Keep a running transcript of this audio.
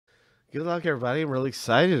Good luck, everybody. I'm really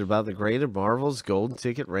excited about the Graded Marvels Golden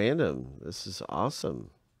Ticket Random. This is awesome.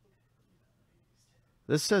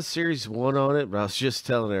 This says Series 1 on it, but I was just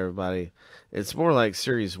telling everybody it's more like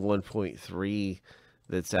Series 1.3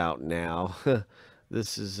 that's out now.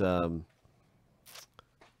 This is a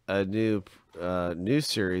new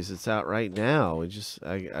series that's out right now.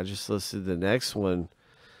 I just listed the next one,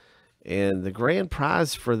 and the grand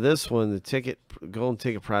prize for this one, the golden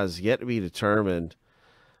ticket prize, is yet to be determined.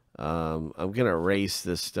 I'm gonna erase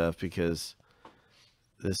this stuff because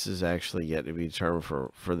this is actually yet to be determined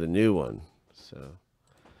for the new one. So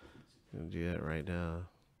I'm gonna do that right now.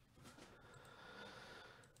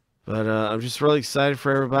 But I'm just really excited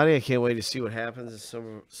for everybody. I can't wait to see what happens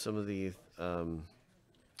in some of the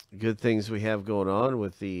good things we have going on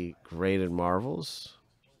with the Graded Marvels.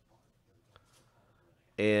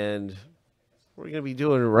 And what we're going to be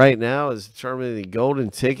doing right now is determining the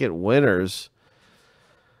golden ticket winners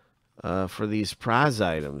for these prize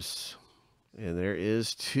items. And there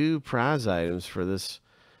is 2 prize items for this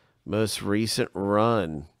most recent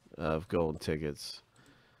run of golden tickets.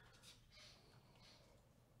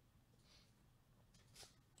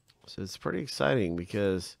 So it's pretty exciting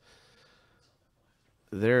because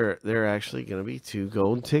they're actually going to be 2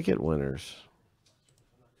 golden ticket winners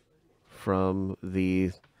from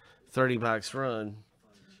the 30 box run.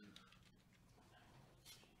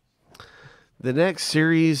 The next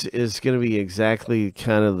series is going to be exactly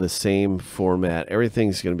kind of the same format.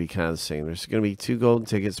 Everything's going to be kind of the same. There's going to be 2 golden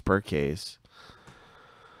tickets per case.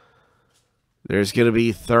 There's going to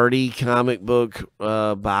be 30 comic book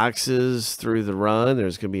boxes through the run.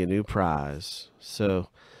 There's going to be a new prize. So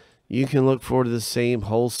you can look forward to the same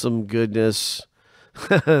wholesome goodness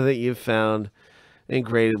that you've found in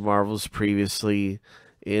Graded Marvels previously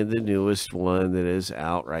in the newest one that is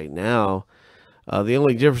out right now. The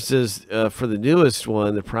only difference is for the newest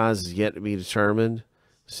one, the prize is yet to be determined.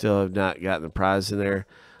 Still have not gotten the prize in there.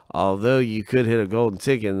 Although you could hit a golden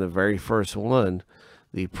ticket in the very first one,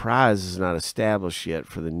 the prize is not established yet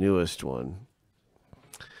for the newest one.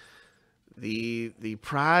 The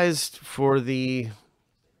prize for the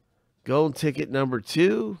golden ticket number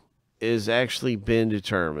 2 is actually been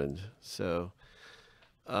determined. So,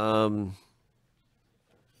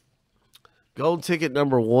 golden ticket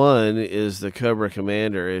number 1 is the Cobra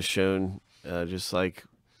Commander, as shown just like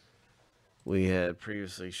we had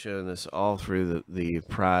previously shown this all through the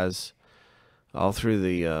prize, all through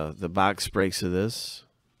the box breaks of this.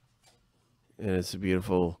 And it's a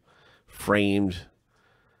beautiful framed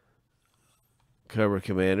Cobra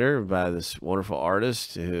Commander by this wonderful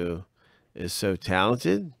artist who is so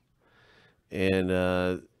talented. And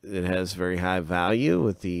it has very high value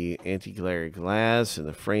with the anti-glare glass and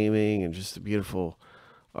the framing and just the beautiful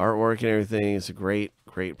artwork and everything. It's a great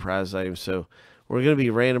prize item. So we're going to be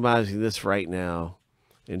randomizing this right now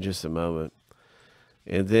in just a moment.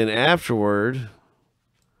 And then afterward,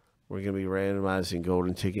 we're going to be randomizing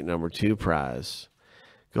golden ticket number 2 prize.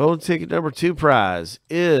 Golden ticket number 2 prize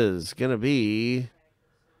is going to be...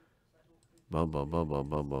 Let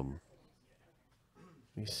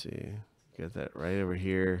me see. Got that right over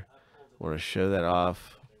here. Want to show that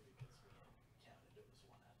off.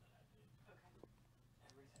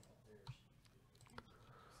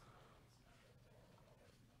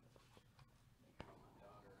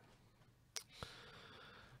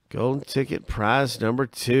 Golden ticket prize number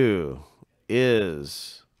 2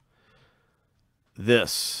 is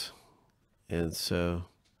this. And so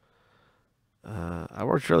I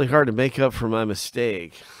worked really hard to make up for my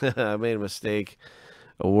mistake. I made a mistake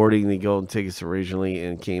awarding the golden tickets originally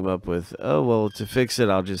and came up with, oh, well, to fix it,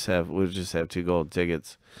 we'll just have 2 golden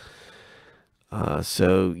tickets.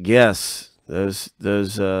 So yes, those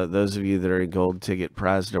of you that are in golden ticket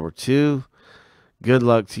prize number 2, good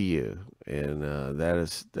luck to you. And that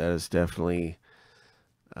is definitely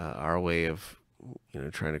our way of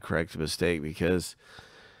trying to correct a mistake, because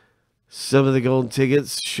some of the golden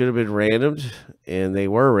tickets should have been randomed, and they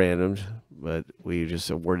were randomed, but we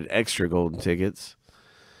just awarded extra golden tickets.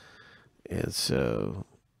 And so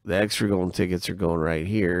the extra golden tickets are going right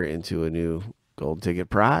here into a new golden ticket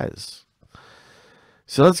prize.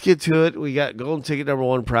 So let's get to it. We got golden ticket number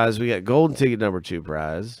 1 prize. We got golden ticket number 2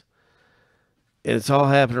 prize. And it's all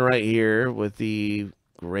happening right here with the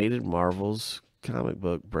Graded Marvels comic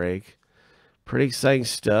book break. Pretty exciting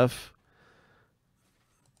stuff.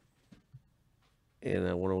 And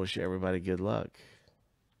I want to wish everybody good luck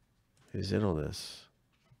who's in on this.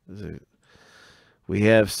 We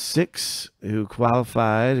have 6 who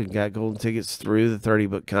qualified and got golden tickets through the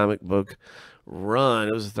 30 comic book run.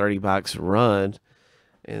 It was a 30 box run.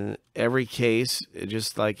 In every case,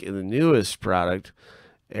 just like in the newest product,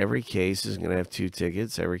 Every case is going to have 2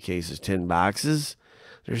 tickets. Every case is 10 boxes.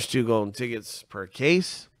 There's 2 golden tickets per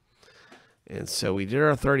case. And so we did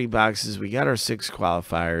our 30 boxes. We got our 6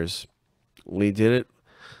 qualifiers. We did it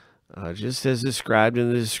just as described in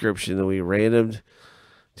the description. Then we randomed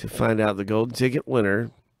to find out the golden ticket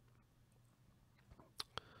winner.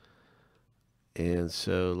 And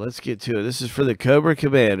so let's get to it. This is for the Cobra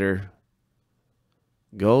Commander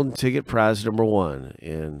golden ticket prize number 1.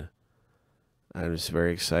 And I'm just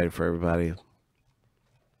very excited for everybody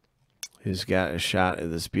who's got a shot at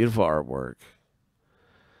this beautiful artwork.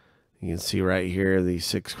 You can see right here the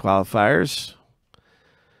 6 qualifiers.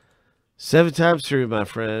 7 times through, my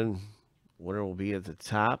friend. Winner will be at the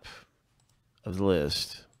top of the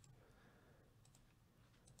list.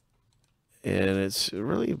 And it's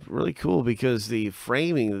really, really cool because the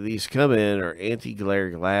framing that these come in are anti-glare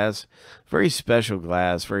glass. Very special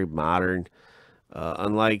glass, very modern.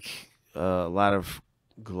 Unlike a lot of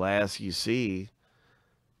glass you see.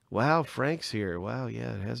 Wow, Frank's here. Wow,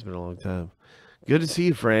 yeah, it has been a long time. Good to see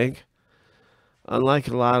you, Frank. Unlike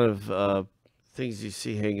a lot of things you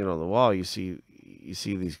see hanging on the wall, you see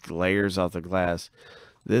these glares off the glass.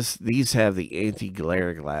 These have the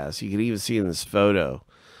anti-glare glass. You can even see in this photo.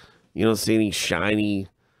 You don't see any shiny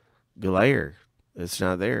glare. It's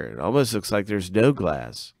not there. It almost looks like there's no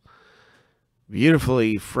glass.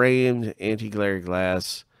 Beautifully framed anti-glare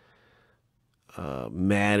glass.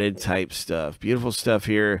 Matted type stuff. Beautiful stuff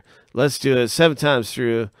here. Let's do it 7 times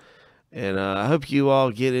through. And I hope you all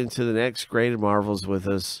get into the next Graded Marvels with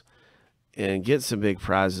us and get some big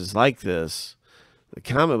prizes like this. The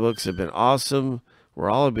comic books have been awesome. We're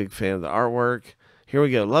all a big fan of the artwork. Here we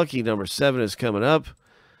go. Lucky number 7 is coming up.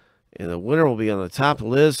 And the winner will be on the top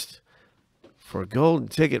list for golden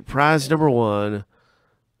ticket prize number 1.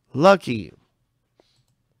 Lucky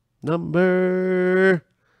number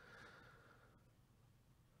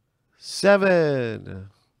 7.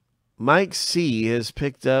 Mike C. has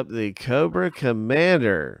picked up the Cobra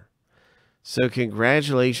Commander. So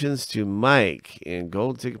congratulations to Mike. And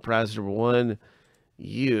golden ticket prize number 1,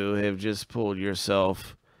 you have just pulled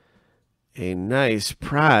yourself a nice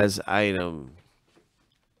prize item.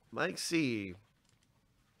 Mike C.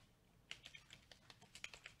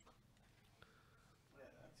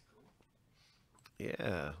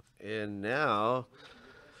 Yeah. And now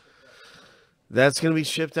that's going to be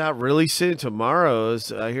shipped out really soon. Tomorrow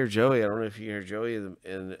is, I hear Joey. I don't know if you hear Joey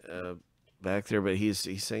in back there, but he's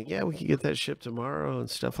saying, yeah, we can get that shipped tomorrow and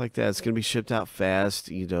stuff like that. It's going to be shipped out fast.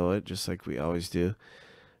 You know it, just like we always do.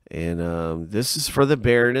 And this is for the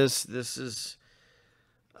Baroness. This is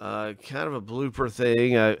kind of a blooper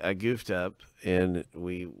thing. I goofed up, and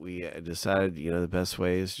we decided, the best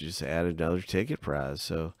way is to just add another ticket prize.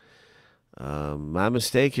 So my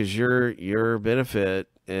mistake is your benefit,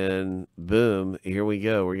 and boom, here we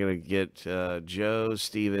go. We're gonna get Joe,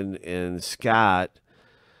 Steven, and Scott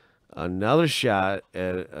another shot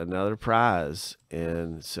at another prize.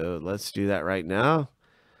 And so let's do that right now.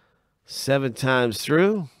 7 times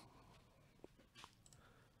through,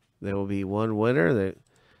 there will be one winner. That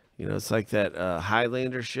it's like that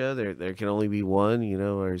Highlander show. There can only be one.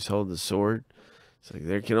 Where he's holding the sword. It's like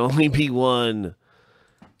there can only be one.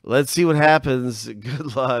 Let's see what happens.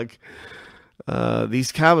 Good luck.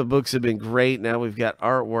 These comic books have been great. Now we've got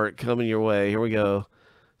artwork coming your way. Here we go.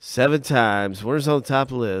 7 times. Winner's on the top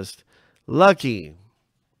of the list. Lucky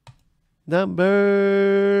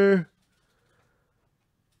number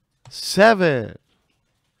 7.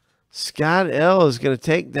 Scott L. is going to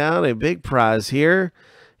take down a big prize here.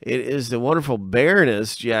 It is the wonderful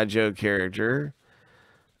Baroness G.I. Joe character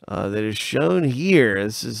that is shown here.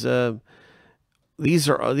 This is these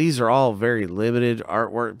are all very limited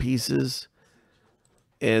artwork pieces,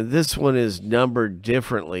 and this one is numbered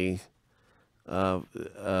differently.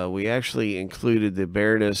 We actually included the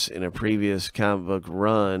Baroness in a previous comic book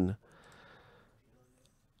run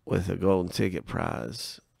with a golden ticket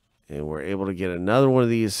prize, and we're able to get another one of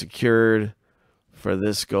these secured for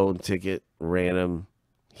this golden ticket random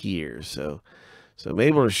here. So I'm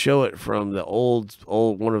able to show it from the old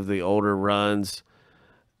one of the older runs,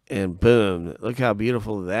 and boom, look how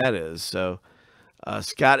beautiful that is. So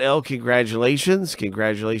Scott L., congratulations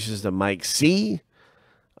to Mike C.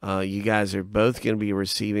 You guys are both going to be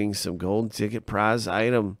receiving some golden ticket prize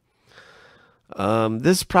item.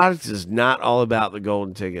 This product is not all about the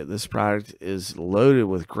golden ticket. This product is loaded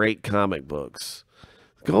with great comic books.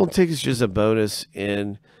 The golden ticket is just a bonus,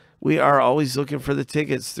 and we are always looking for the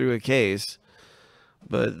tickets through a case,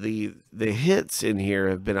 but the hits in here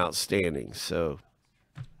have been outstanding. So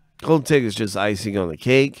golden ticket is just icing on the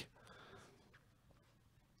cake,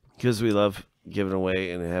 because we love giving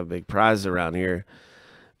away and have big prizes around here.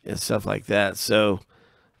 and stuff like that. So,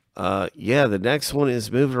 yeah, the next one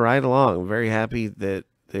is moving right along. I'm very happy that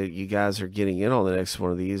you guys are getting in on the next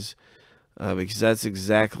one of these, because that's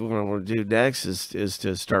exactly what I want to do next is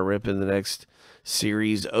to start ripping the next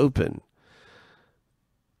series open,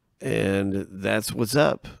 and that's what's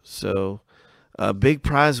up. So, big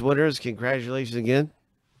prize winners, congratulations again.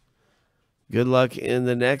 Good luck in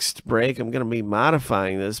the next break. I'm going to be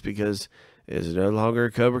modifying this because it's no longer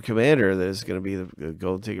a Cobra Commander that is going to be the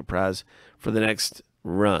golden ticket prize for the next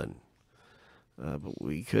run. But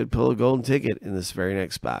we could pull a golden ticket in this very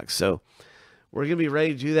next box. So we're going to be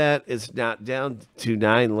ready to do that. It's not down to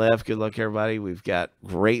 9 left. Good luck, everybody. We've got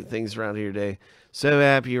great things around here today. So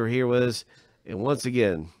happy you're here with us. And once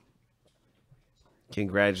again,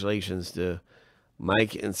 congratulations to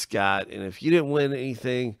Mike and Scott. And if you didn't win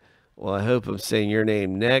anything, well, I hope I'm saying your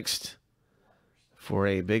name next for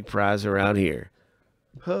a big prize around here.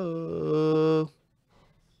 Ho!